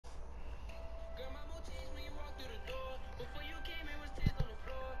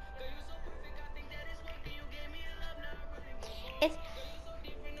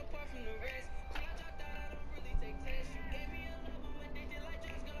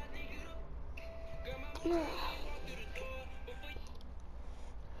Oh,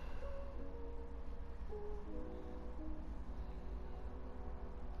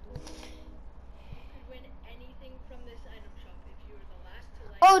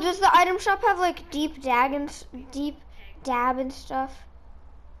 does the item shop have like deep dab and stuff?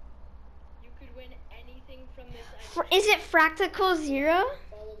 You could win anything from this item. Is it Fractal Zero?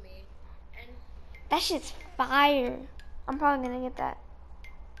 Follow me. And that shit's fire. I'm probably gonna get that.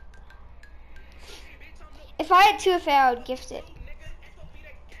 If I had 2FA, I would gift it.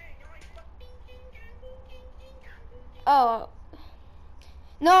 Oh.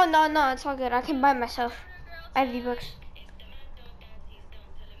 No, it's all good. I can buy myself. I have V-Bucks.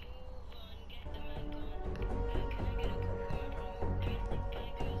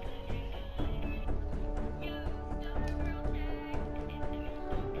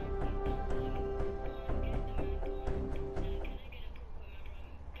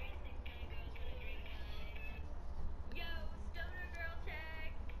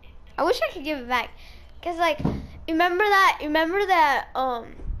 I wish I could give it back, cause like, remember that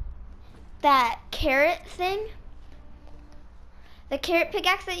that carrot thing, the carrot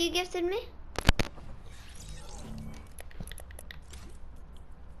pickaxe that you gifted me.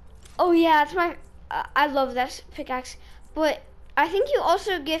 Oh yeah, that's my. I love that pickaxe, but I think you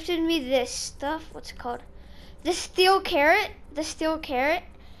also gifted me this stuff. What's it called? The steel carrot. The steel carrot.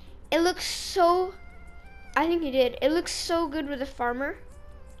 It looks so. I think you did. It looks so good with a farmer.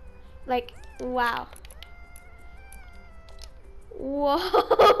 Like, wow.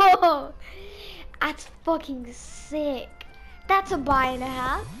 Whoa. That's fucking sick. That's a buy and a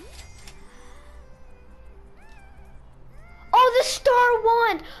half. Oh, the star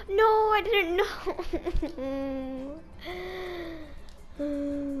won. No, I didn't know.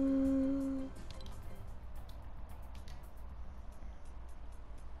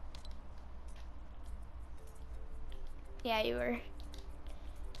 Yeah, you were.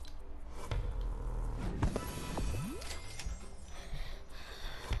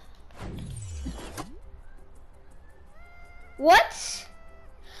 What?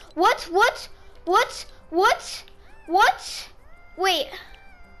 What? Wait.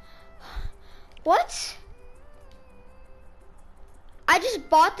 What? I just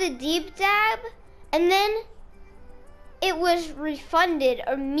bought the deep dab and then it was refunded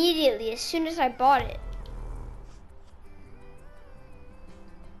immediately as soon as I bought it.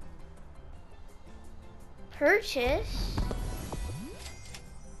 Purchase?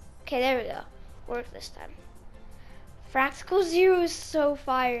 Okay, there we go. Work this time. Fractal Zero is so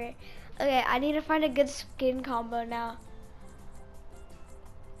fire. Okay, I need to find a good skin combo now.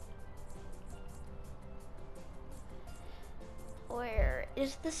 Where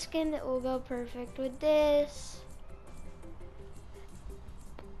is the skin that will go perfect with this?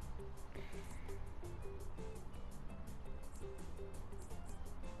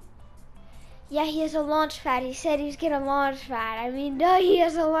 Yeah, he has a launch pad. He said he's gonna launch pad. I mean, no, he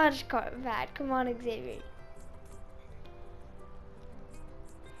has a launch pad. Come on, Xavier.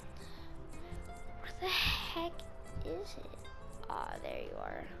 Where the heck is it? Ah, there you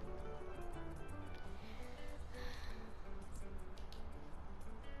are.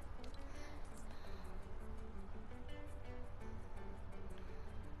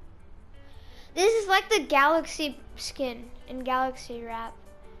 This is like the Galaxy skin in Galaxy Wrap.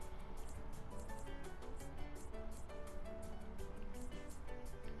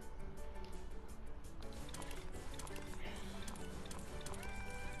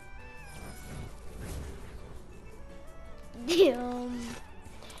 Damn.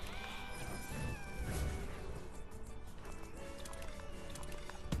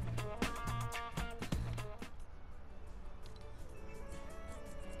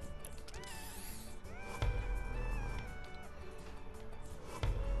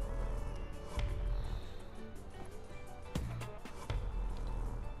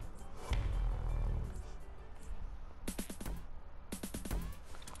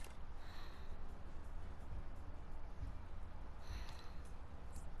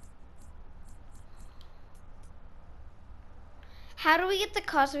 How do we get the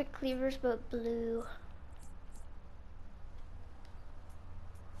cosmic cleavers but blue?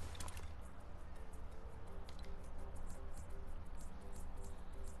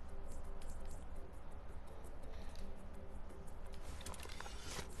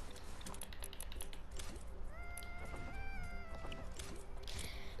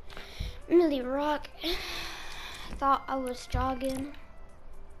 Really rock. Thought I was jogging.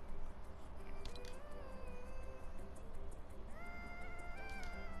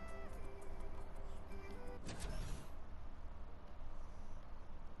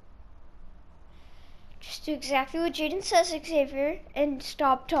 Just do exactly what Jaden says, Xavier, and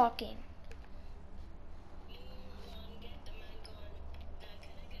stop talking.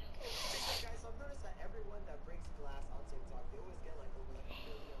 Guys, I've noticed that everyone that breaks glass on TikTok, they always get like over like 1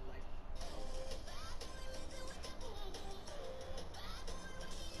 million likes.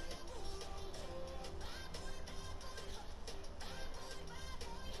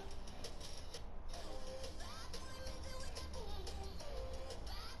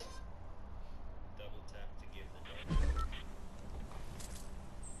 Double tap to give the dog.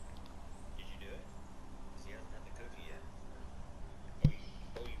 Did you do it? 'Cause he hasn't had the cookie yet.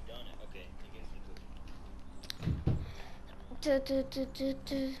 You've done it. Okay, he gets the cookie.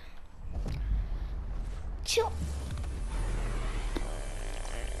 Chill.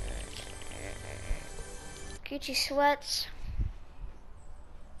 Gucci sweats.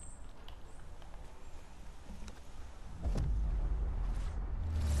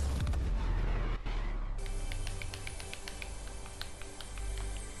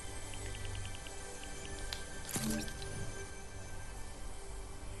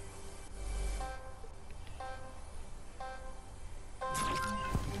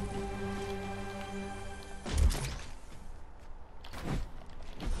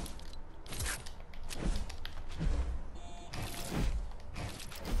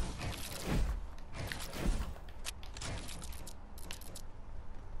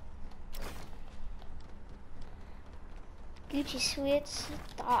 Gucci sweats.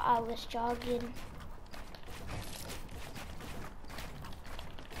 Thought I was jogging.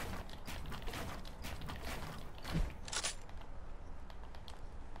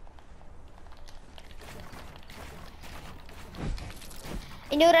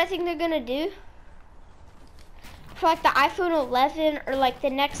 You know what I think they're gonna do? For like the iPhone 11 or like the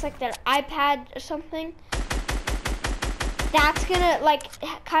next like the iPad or something. That's gonna like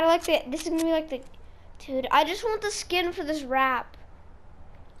kind of like this is gonna be like the, dude, I just want the skin for this wrap.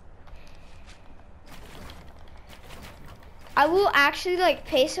 I will actually like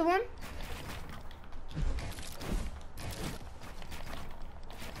pay someone.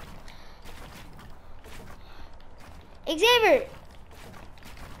 Xavier!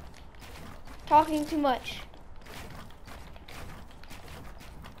 Talking too much.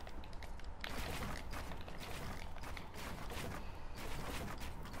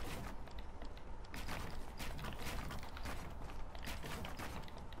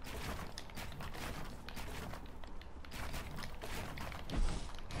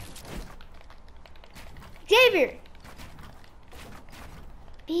 Xavier!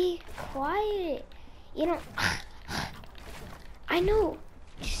 Be quiet. You know, I know.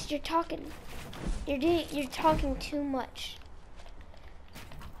 Just you're talking. You're talking too much.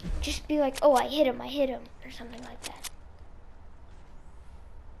 Just be like, oh, I hit him, or something like that.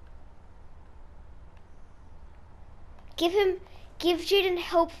 Give Jaden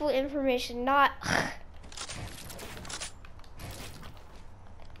helpful information, not.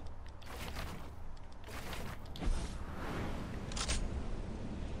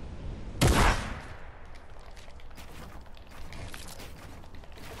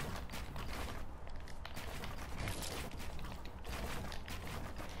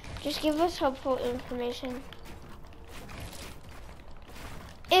 Just give us helpful information.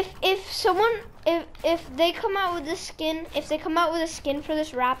 If they come out with a skin, for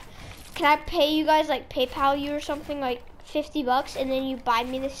this wrap, can I pay you guys like PayPal you or something like $50 and then you buy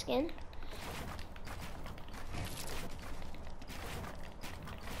me the skin?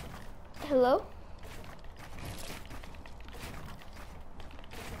 Hello?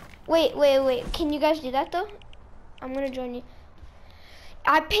 Wait. Can you guys do that though? I'm gonna join you.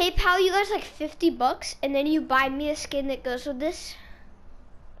 I PayPal you guys like $50 and then you buy me a skin that goes with this.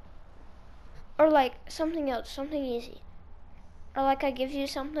 Or like something else, something easy. Or like I give you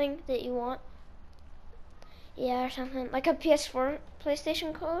something that you want. Yeah, or something. Like a PS4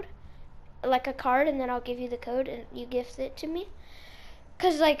 PlayStation code. Like a card, and then I'll give you the code and you gift it to me.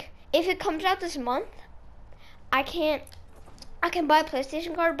 Cause like if it comes out this month, I can buy a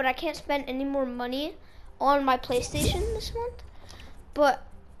PlayStation card, but I can't spend any more money on my PlayStation this month. But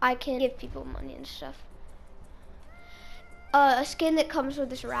I can give people money and stuff. A skin that comes with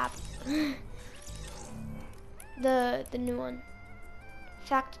this wrap. the new one.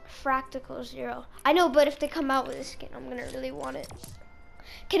 Fractical Zero. I know, but if they come out with a skin, I'm gonna really want it.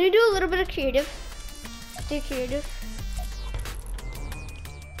 Can we do a little bit of creative? Do creative.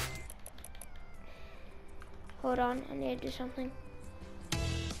 Hold on, I need to do something.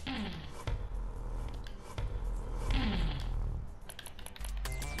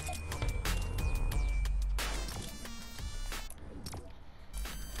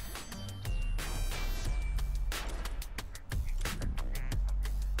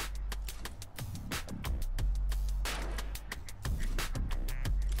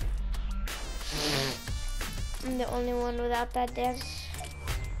 the only one without that dance.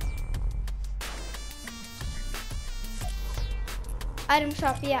 Item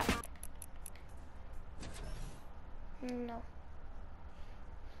shop, yeah. No.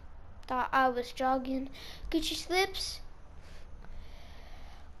 Thought I was jogging. Gucci slips.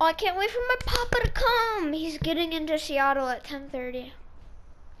 Oh, I can't wait for my papa to come. He's getting into Seattle at 10:30.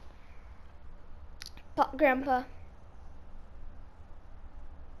 Grandpa.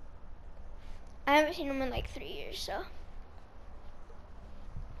 I haven't seen him in like 3 years, so.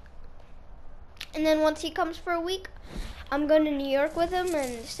 And then once he comes for a week, I'm going to New York with him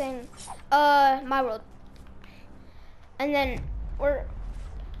and sing My World. And then we're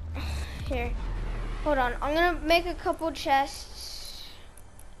here. Hold on, I'm gonna make a couple chests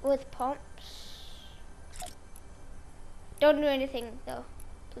with pumps. Don't do anything though,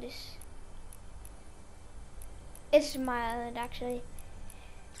 please. It's my island actually.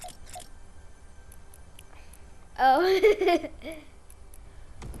 Oh.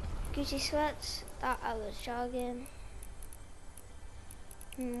 Gucci sweats. Thought I was jogging.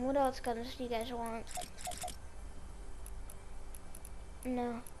 What else guns do you guys want?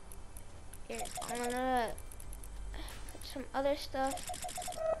 No. Here, I'm gonna put some other stuff.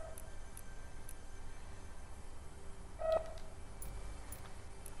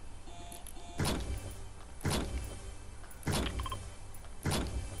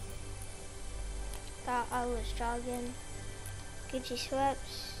 Thought I was jogging. Gucci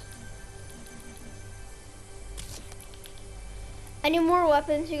sweats. Any more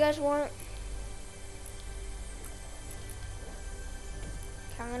weapons you guys want?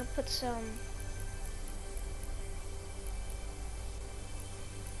 Okay, I'm gonna put some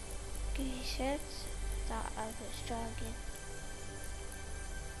Gucci sweats. Thought I was jogging.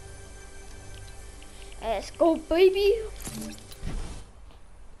 Let's go, baby!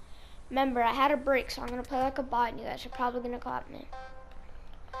 Remember, I had a break, so I'm gonna play like a bot, and you guys are probably gonna clap me.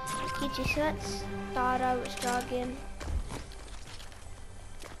 Gucci sweats. Thought I was jogging.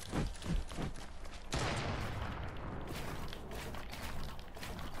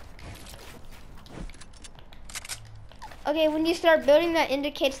 Okay, when you start building, that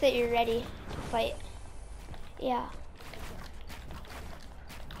indicates that you're ready to fight. Yeah.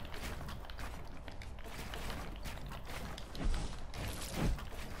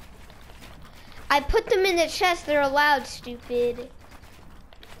 I put them in the chest. They're allowed, stupid.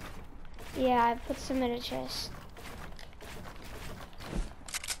 Yeah, I put some in a chest.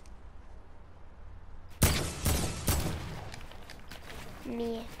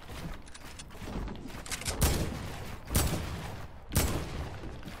 Me.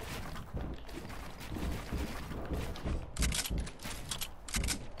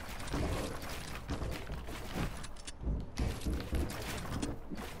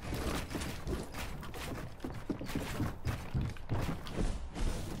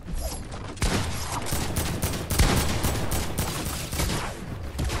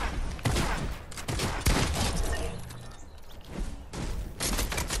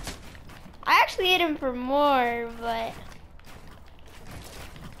 I actually hit him for more, but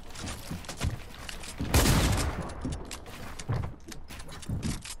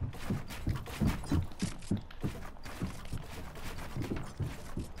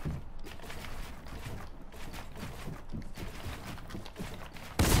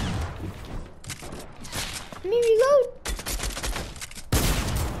let me reload.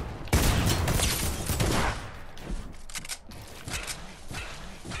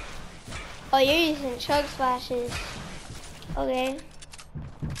 Oh, you're using chug splashes. Okay.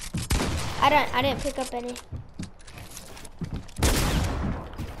 I didn't pick up any.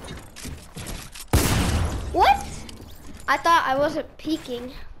 What? I thought I wasn't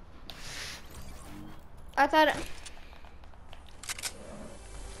peeking. I thought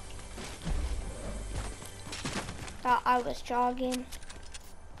I was jogging.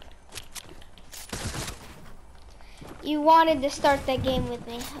 You wanted to start that game with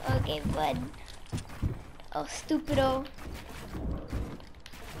me. Okay, bud. Oh, stupido.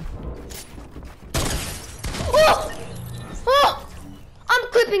 Oh! Oh!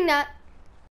 I'm clipping that.